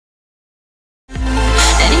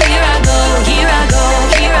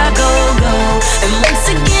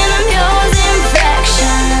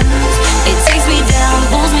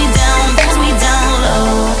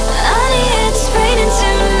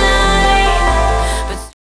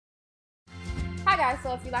guys,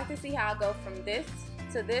 so if you'd like to see how I go from this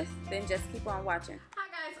to this, then just keep on watching. Hi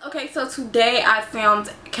guys, okay, so today I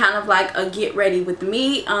filmed kind of like a get ready with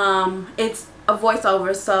me. It's a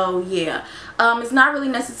voiceover, so yeah. It's not really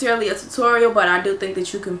necessarily a tutorial, but I do think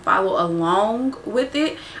that you can follow along with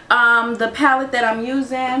it. The palette that I'm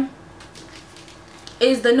using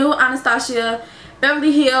is the new Anastasia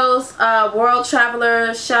Beverly Hills World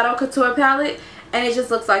Traveler Shadow Couture palette, and it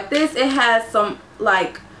just looks like this. It has some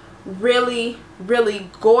like really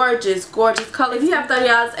gorgeous colors. If you have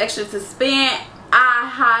 $30 extra to spend, I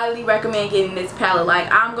highly recommend getting this palette.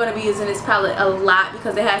 Like, I'm going to be using this palette a lot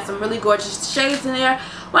because it has some really gorgeous shades in there.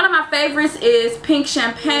 One of my favorites is Pink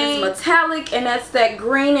Champagne. It's metallic, and that's that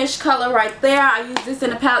greenish color right there. I use this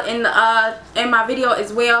in the palette in my video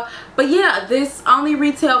as well. But yeah, this only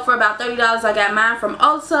retailed for about $30. I got mine from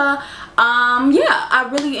Ulta. Yeah, I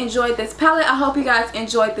really enjoyed this palette. I hope you guys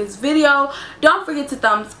enjoyed this video. Don't forget to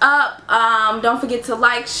thumbs up. Don't forget to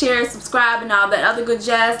like, share, subscribe, and all that other good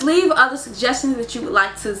jazz. Leave other suggestions that you would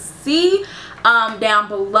like to see down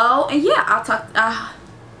below. And yeah, I'll talk.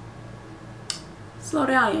 Slow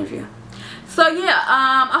down, Andrea. So yeah,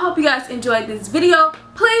 I hope you guys enjoyed this video.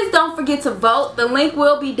 Please don't forget to vote. The link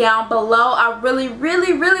will be down below. I really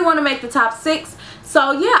want to make the top 6.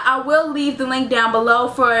 So yeah, I will leave the link down below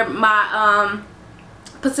for my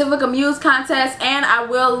Pacifica Muse contest, and I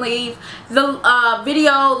will leave the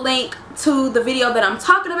video link to the video that I'm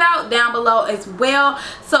talking about down below as well.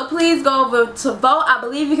 So please go over to vote. I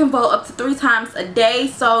believe you can vote up to 3 times a day.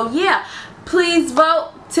 So yeah, please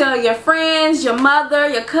vote. Tell your friends, your mother,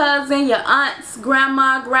 your cousin, your aunts,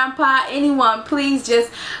 grandma, grandpa, anyone. Please just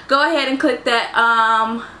go ahead and click that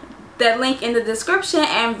that link in the description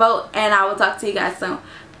and vote, and I will talk to you guys soon.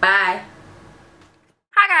 Bye.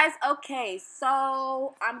 Hi guys, okay,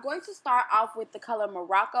 so I'm going to start off with the color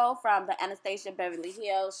Morocco from the Anastasia Beverly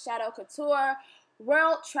Hills Shadow Couture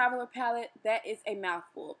World Traveler palette. That is a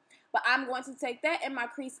mouthful, but I'm going to take that in my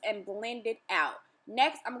crease and blend it out.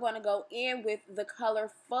 Next, I'm going to go in with the color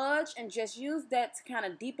Fudge and just use that to kind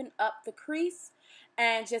of deepen up the crease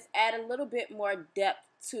and just add a little bit more depth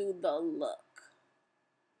to the look.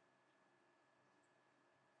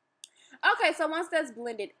 Okay, so once that's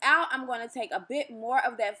blended out, I'm going to take a bit more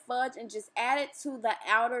of that Fudge and just add it to the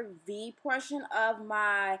outer V portion of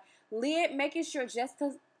my lid, making sure just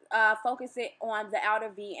to focus it on the outer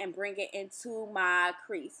V and bring it into my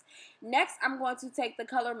crease. Next, I'm going to take the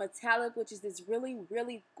color Metallic, which is this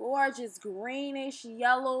really gorgeous greenish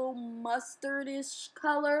yellow mustardish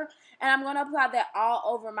color, and I'm going to apply that all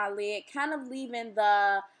over my lid, kind of leaving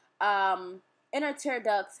the inner tear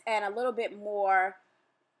ducts and a little bit more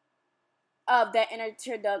of that inner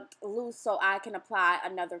tear duct loose so I can apply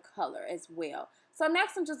another color as well. So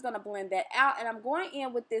next I'm just going to blend that out, and I'm going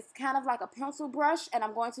in with this kind of like a pencil brush, and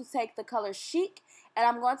I'm going to take the color Chic, and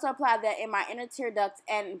I'm going to apply that in my inner tear duct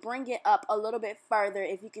and bring it up a little bit further,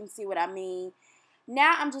 if you can see what I mean.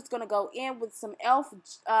 Now I'm just going to go in with some e.l.f.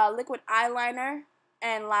 liquid eyeliner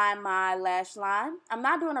and line my lash line. I'm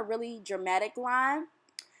not doing a really dramatic line.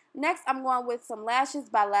 Next, I'm going with some lashes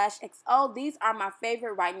by Lash XO. These are my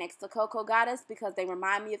favorite right next to Cocoa Goddess because they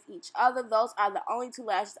remind me of each other. Those are the only 2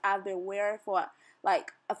 lashes I've been wearing for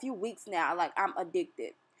like a few weeks now. Like, I'm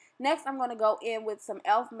addicted. Next, I'm going to go in with some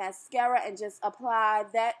e.l.f. mascara and just apply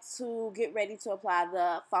that to get ready to apply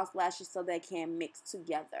the false lashes so they can mix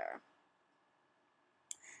together.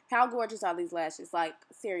 How gorgeous are these lashes? Like,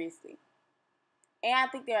 seriously. And I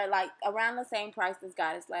think they're like around the same price as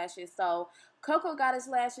Goddess lashes. So Cocoa Goddess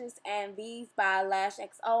lashes and these by Lash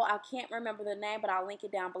XO, I can't remember the name, but I'll link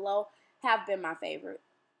it down below, have been my favorite.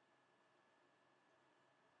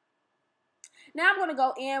 Now I'm going to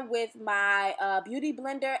go in with my beauty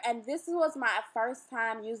blender, and this was my first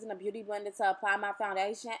time using a beauty blender to apply my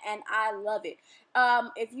foundation, and I love it.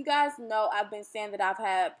 If you guys know, I've been saying that I've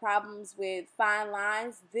had problems with fine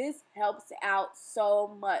lines. This helps out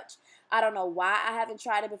so much. I don't know why I haven't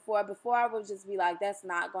tried it before. Before I would just be like, that's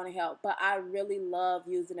not going to help, but I really love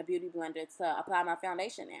using a beauty blender to apply my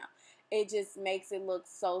foundation now. It just makes it look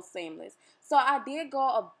so seamless. So I did go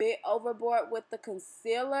a bit overboard with the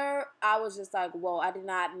concealer. I was just like, whoa, I did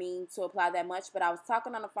not mean to apply that much. But I was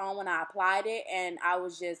talking on the phone when I applied it, and I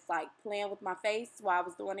was just like playing with my face while I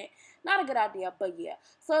was doing it. Not a good idea, but yeah.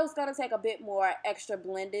 So it's going to take a bit more extra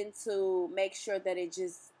blending to make sure that it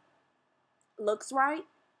just looks right.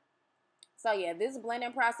 So yeah, this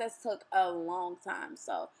blending process took a long time.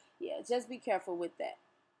 So yeah, just be careful with that.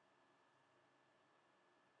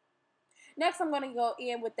 Next, I'm going to go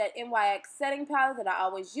in with that NYX setting powder that I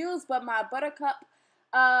always use, but my Buttercup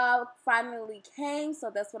finally came, so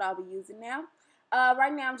that's what I'll be using now.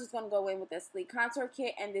 Right now, I'm just going to go in with that Sleek Contour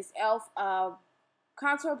Kit and this e.l.f.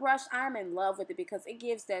 contour brush, I'm in love with it because it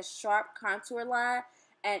gives that sharp contour line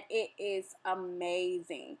and it is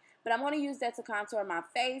amazing. But I'm going to use that to contour my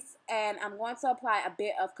face, and I'm going to apply a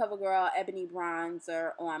bit of CoverGirl Ebony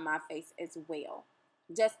Bronzer on my face as well,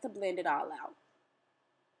 just to blend it all out.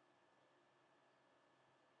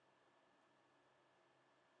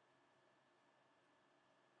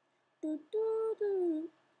 Do, do, do.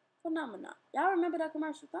 Phenomenal. Y'all remember that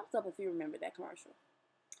commercial? Thumbs up if you remember that commercial.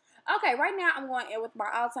 Okay, right now I'm going in with my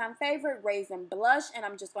all-time favorite Raisin Blush, and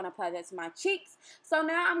I'm just going to apply that to my cheeks. So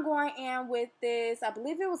now I'm going in with this, I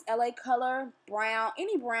believe it was LA Color brown.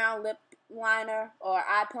 Any brown lip liner or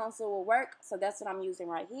eye pencil will work. So that's what I'm using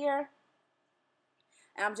right here.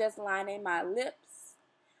 And I'm just lining my lips.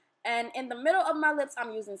 And in the middle of my lips,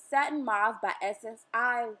 I'm using Satin Mauve by Essence.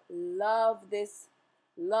 I love this.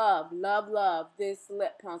 Love this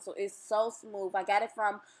lip pencil. It's so smooth. I got it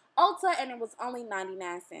from Ulta and it was only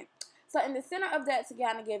 99 cents. So in the center of that, to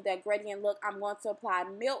kind of give that gradient look, I'm going to apply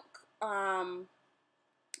Milk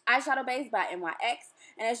eyeshadow base by NYX.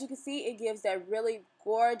 And as you can see, it gives that really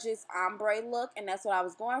gorgeous ombre look, and that's what I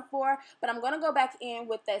was going for. But I'm going to go back in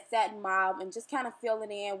with that Satin Mauve and just kind of fill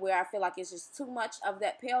it in where I feel like it's just too much of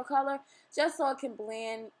that pale color, just so it can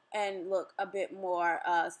blend and look a bit more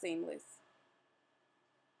seamless.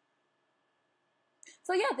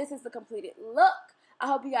 So yeah, this is the completed look. I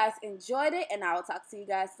hope you guys enjoyed it, and I will talk to you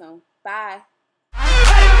guys soon. Bye.